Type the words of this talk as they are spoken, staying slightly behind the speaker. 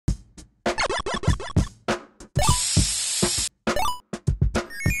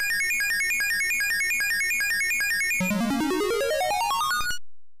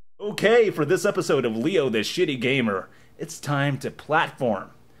Okay, for this episode of Leo the Shitty Gamer, it's time to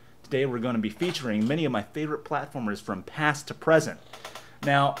platform. Today we're going to be featuring many of my favorite platformers from past to present.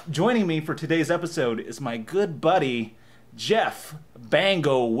 Now, joining me for today's episode is my good buddy, Geoff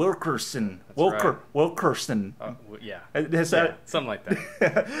Bango Wilkerson. Wilkerson. Yeah. Something like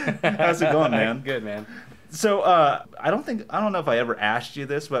that. How's it going, man? Good, man. So, I don't know if I ever asked you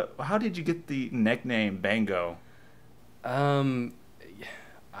this, but how did you get the nickname Bango?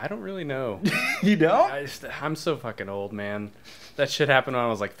 I don't really know. You don't? I'm so fucking old, man. That shit happened when I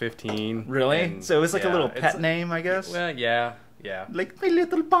was like 15. Really? So it was like a little pet name, I guess? Well, yeah. Like, my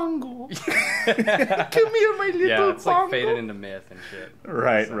little Bango. Come here, my little Bango. Yeah, it's like faded into myth and shit.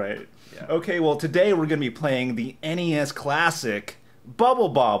 Right. Yeah. Okay, well, today we're going to be playing the NES classic,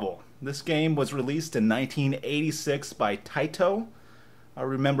 Bobble. This game was released in 1986 by Taito. I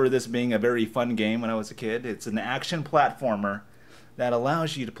remember this being a very fun game when I was a kid. It's an action platformer that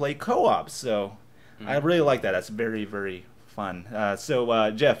allows you to play co-op, so I really like that. That's very, very fun.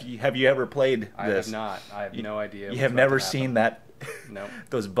 So, Geoff, have you ever played this? I have not. I have no idea. You have never seen that? No.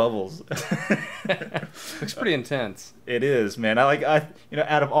 Those bubbles. Looks pretty intense. It is, man. Out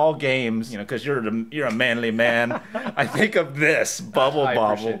of all games, because you're a manly man, I think of this Bobble. I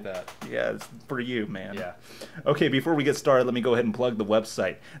appreciate that. Yeah, it's for you, man. Yeah. Okay, before we get started, let me go ahead and plug the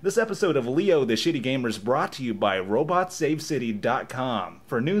website. This episode of Leo the Shitty Gamer is brought to you by RobotSaveCity.com.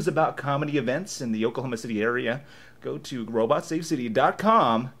 For news about comedy events in the Oklahoma City area, go to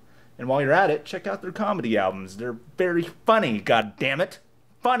RobotSaveCity.com. And while you're at it, check out their comedy albums. They're very funny, god damn it.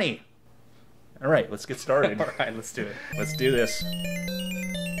 Funny! Alright, let's get started. Alright, let's do it. Let's do this.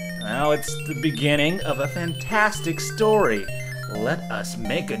 Now it's the beginning of a fantastic story. Let us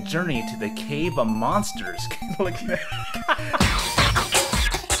make a journey to the cave of monsters. Look at that.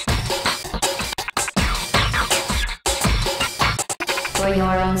 For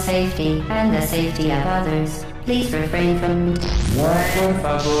your own safety and the safety of others, please refrain from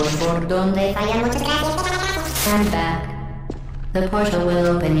Stand back. The portal will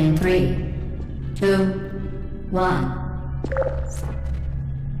open in 3, 2, 1.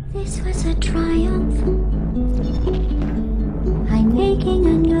 This was a triumph. I'm making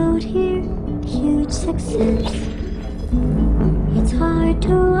a note here, huge success. It's hard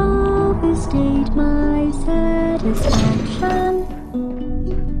to overstate my satisfaction.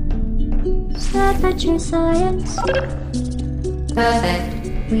 Aperture science. Perfect.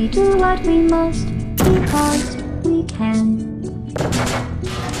 We do what we must because we can.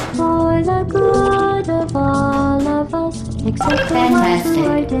 For the good of all of us, except the ones who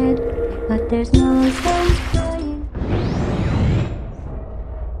are dead. But there's no sense crying.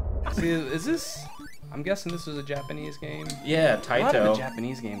 See, is this... I'm guessing this was a Japanese game? Yeah, Taito. A lot of the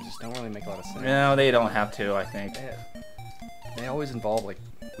Japanese games just don't really make a lot of sense. No, they don't have to, I think. They always involve, like,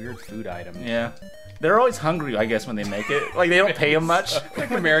 weird food items. Yeah. They're always hungry, I guess, when they make it. Like, they don't pay them much.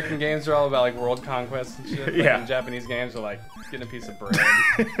 Like, American games are all about, like, world conquest and shit. Yeah. And Japanese games are, like, getting a piece of bread.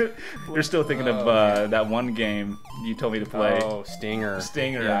 You're still thinking of that one game you told me to play. Oh, Stinger.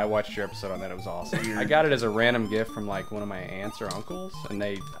 Yeah, I watched your episode on that. It was awesome. I got it as a random gift from, like, one of my aunts or uncles, and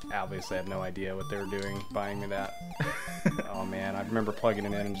they obviously had no idea what they were doing buying me that. Oh, man. I remember plugging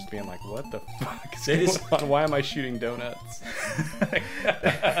it in and just being like, what the fuck is going on? Why am I shooting donuts?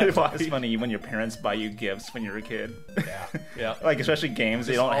 It's funny when your parents buy you gifts when you're a kid. Yeah. Like, especially games,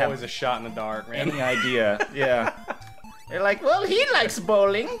 they It's don't have always a shot in the dark, man. any idea. Yeah. They're like, well, he likes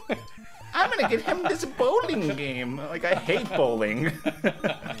bowling. I'm gonna get him this bowling game. Like, I hate bowling.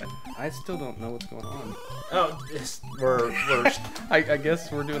 I still don't know what's going on. Oh, I guess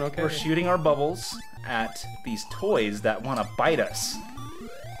we're doing okay. We're shooting our bubbles at these toys that want to bite us.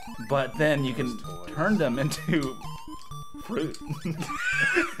 But then you can turn them into fruit.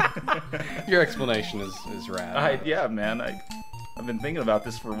 Your explanation is rad. Yeah, man. I've been thinking about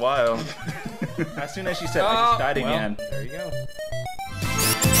this for a while. As soon as she said, I just died again. There you go.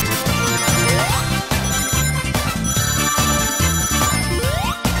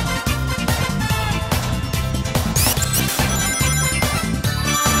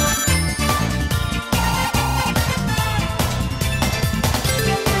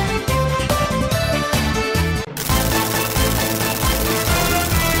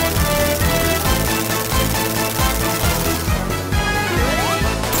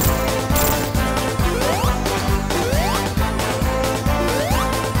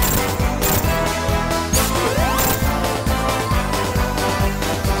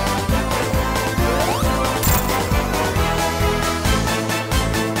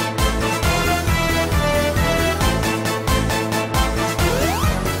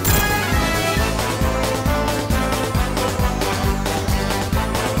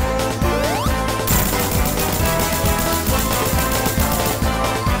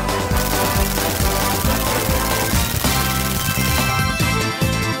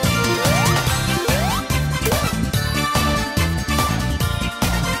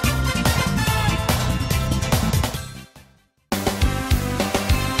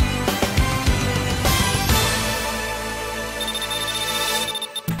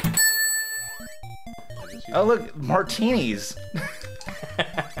 Oh, look, martinis.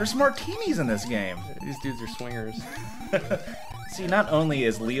 There's martinis in this game. These dudes are swingers. See, not only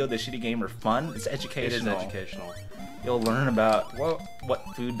is Leo the Shitty Gamer fun, it's educational. It is educational. You'll learn about what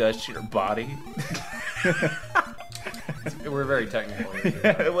food does to your body. We're very technical here.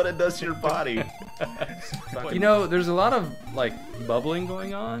 Yeah, what it does to your body. You know, there's a lot of like bubbling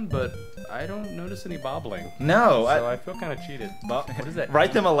going on, but I don't notice any bobbling. No, so I feel kind of cheated. What is that?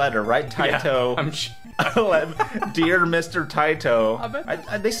 Write them a letter. Write Taito. Yeah, Dear Mr. Taito. I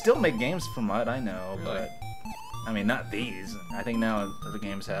bet they still make games from what I know, Really? but I mean, not these. I think now other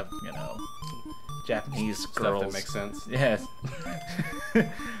games have, you know, Japanese Stuff girls. that makes sense. Yes.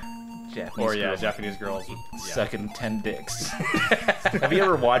 Japanese Or yeah, girls Japanese girls sucking 10 dicks. Have you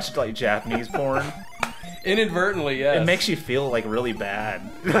ever watched like Japanese porn? Inadvertently, yes. It makes you feel like really bad.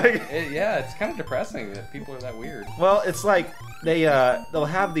 Yeah, it's kind of depressing that people are that weird. Well, it's like they'll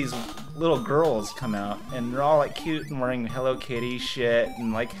have these little girls come out and they're all like cute and wearing Hello Kitty shit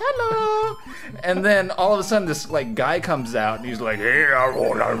and like hello, and then all of a sudden this like guy comes out and he's like hey,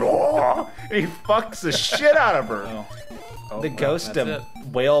 and he fucks the shit out of her. The ghost of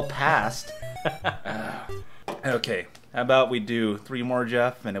Whale Past. Okay, how about we do 3 more,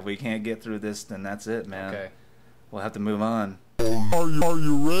 Geoff, and if we can't get through this, then that's it, man. Okay. We'll have to move on. Are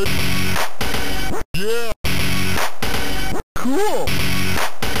you ready? Yeah. Cool.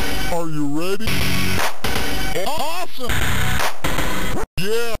 Are you ready? Awesome.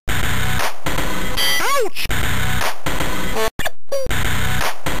 Yeah. Ouch.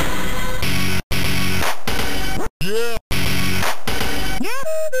 Yeah.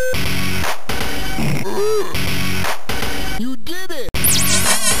 You did it.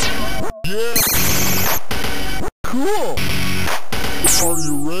 Yeah. Cool. Are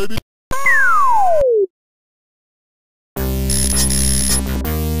you ready?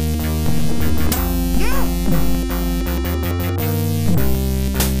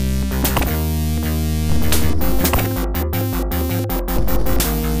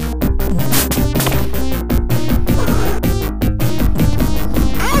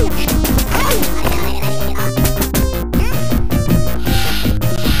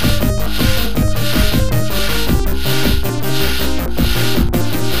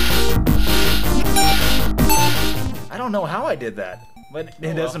 I don't know how I did that, but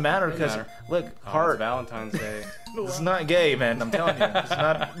it doesn't matter because look, It's heart. Valentine's Day. It's not gay, man. I'm telling you, it's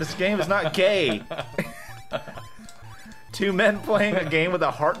not. This game is not gay. 2 men playing a game with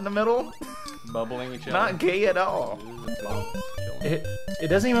a heart in the middle. Bubbling each other. Not gay at all. It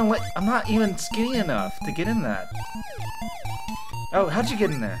doesn't even let. I'm not even skinny enough to get in that. Oh, how'd you get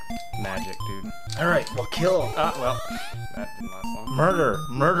in there? Magic, dude. All right, well, kill. Well, that didn't last long.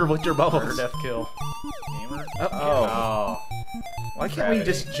 Murder with your bubbles. Murder, death, kill. Gamer. Oh. Oh. Why can't we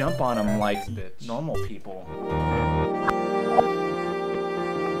just jump on them like Bitch. normal people?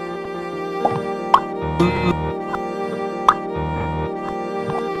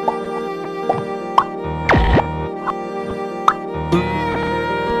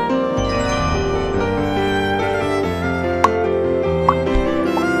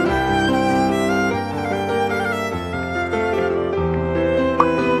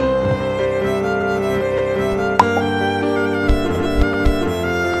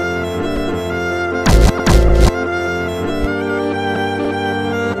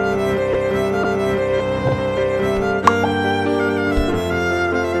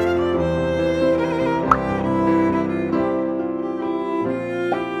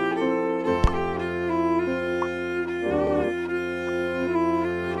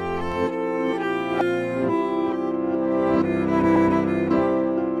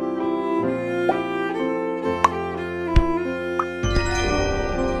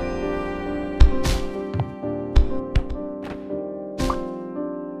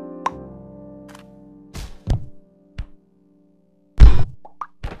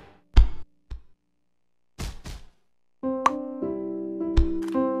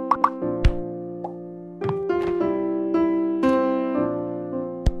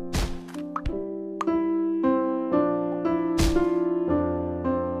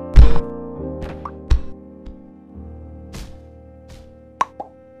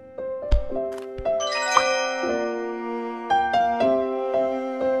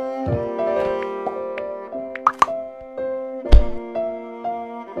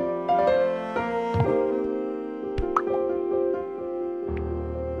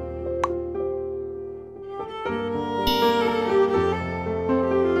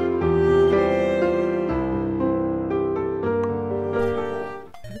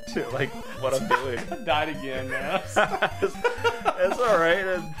 Like what I'm doing. Died again, man. It's all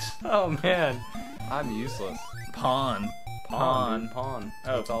right. Oh man. I'm useless. Pawn. Pawn. Pawn.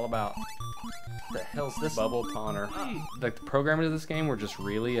 That's what it's all about. What the hell's this? Bubble Pawner. Like the programmers of this game were just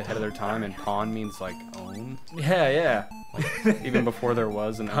really ahead of their time, and pawn means like own. Yeah. Like even before there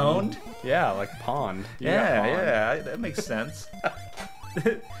was an Pwned? Yeah, like pawned. Yeah, that makes sense.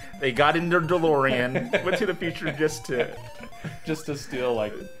 They got in their DeLorean, went to the future just to steal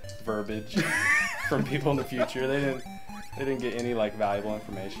like verbiage from people in the future. They didn't get any like valuable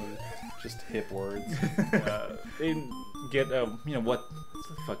information, just hip words. They didn't get what's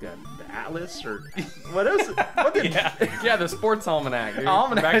the fuck the Atlas or what else? What the yeah, the sports almanac. Dude.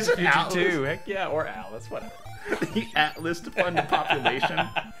 Almanac, Back to the Future Atlas. 2. Heck yeah, or Alice, whatever. The Atlas to fund the population.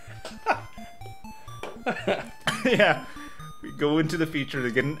 Yeah, we go into the future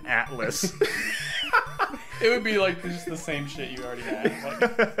to get an Atlas. It would be like just the same shit you already had.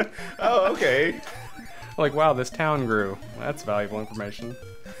 Like, oh, okay. Like, wow, this town grew. That's valuable information.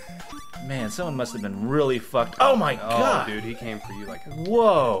 Man, someone must have been really fucked. Oh my god, dude, he came for you like a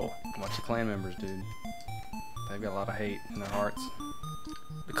whoa. bunch of clan members, dude. They've got a lot of hate in their hearts.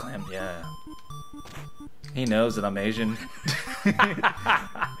 The clan, yeah. He knows that I'm Asian.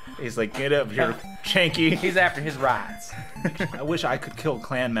 He's like, get up here, Chanky. He's after his rights. I wish I could kill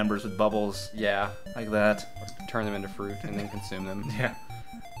clan members with bubbles. Yeah. Like that. Turn them into fruit and then consume them. Yeah.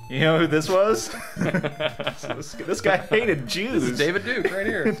 You know who this was? This guy hated Jews. This is David Duke right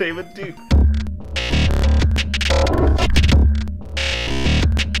here. David Duke.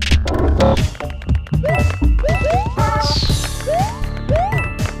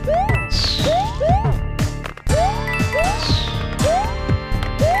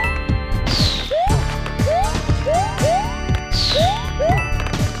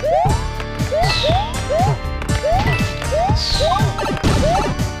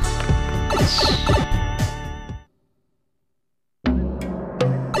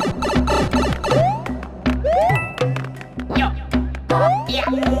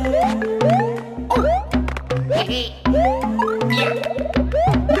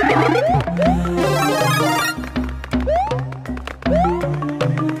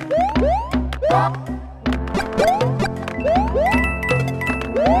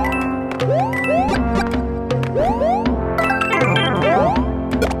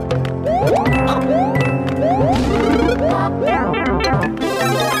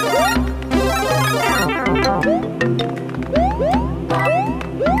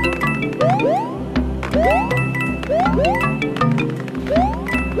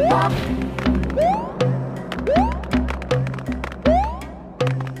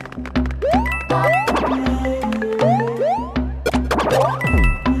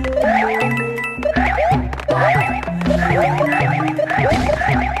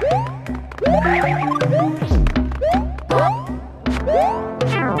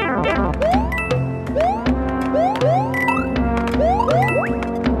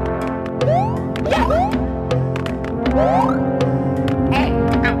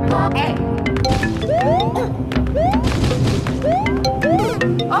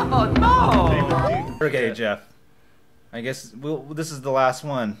 Okay, Geoff. I guess this is the last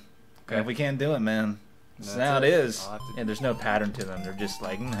one. Okay. If we can't do it, man. This is how it is. And there's no pattern to them. They're just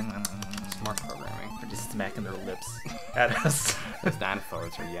like... Smart programming. They're just smacking their lips at us. Those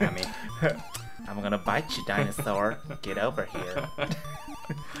dinosaurs are yummy. I'm gonna bite you, dinosaur. Get over here.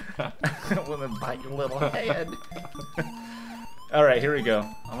 I'm gonna bite your little head. Alright, here we go.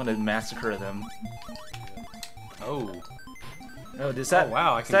 I'm gonna massacre them. Oh. Oh, is that,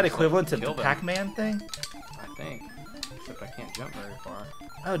 wow, is that equivalent to the Pac-Man thing? I think. Except I can't jump very far.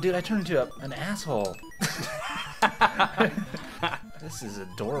 Oh, dude, I turned into an asshole. This is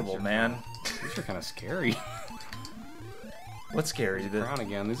adorable, man. These are kind of scary. What's scary? Around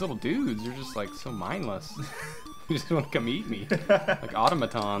again. These little dudes are just like so mindless. They just want to come eat me. Like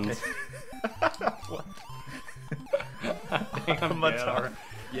automatons. What? Automaton.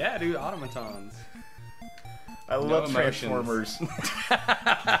 Yeah, dude, automatons. I love Transformers.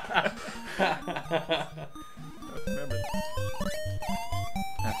 Remember.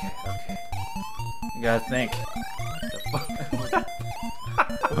 Okay. You gotta think.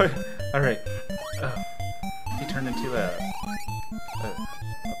 Alright. He turned into a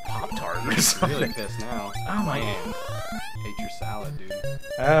Pop-Tart or something. Really pissed now. Oh my man. Ate your salad, dude.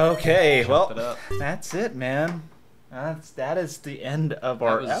 Okay, well, it up. That's it, man. That is the end of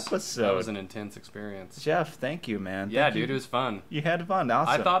our episode. That was an intense experience. Geoff, thank you, man. Yeah, dude, it was fun. You had fun.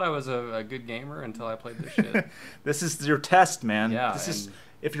 Awesome. I thought I was a good gamer until I played this shit. This is your test, man. Yeah. This is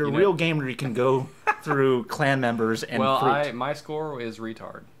if you're a real gamer, you can go through clan members and fruit. My score is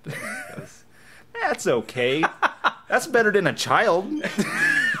retard. That's okay. That's better than a child.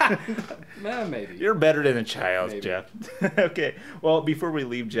 Maybe. You're better than a child, Maybe. Geoff. Okay. Well, before we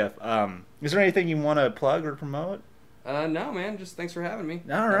leave, Geoff, is there anything you want to plug or promote? No, man. Just thanks for having me.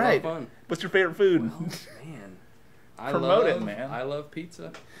 All Had a lot of right. fun. What's your favorite food? Well, man. Promote it, man. I love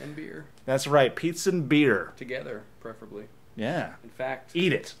pizza and beer. That's right. Pizza and beer. Together, preferably. Yeah. In fact,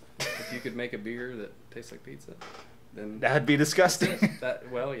 Eat it. if you could make a beer that tastes like pizza, then That'd be disgusting.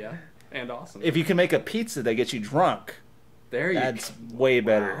 well, yeah, and awesome. If you can make a pizza that gets you drunk, there you that's go. way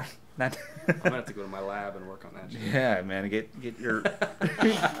better. Wow. Not I'm gonna have to go to my lab and work on that shit. Yeah, man, get your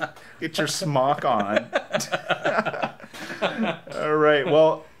get your smock on. All right,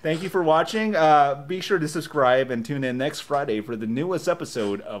 well, thank you for watching. Be sure to subscribe and tune in next Friday for the newest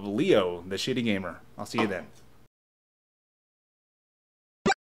episode of Leo, the Shitty Gamer. I'll see you then.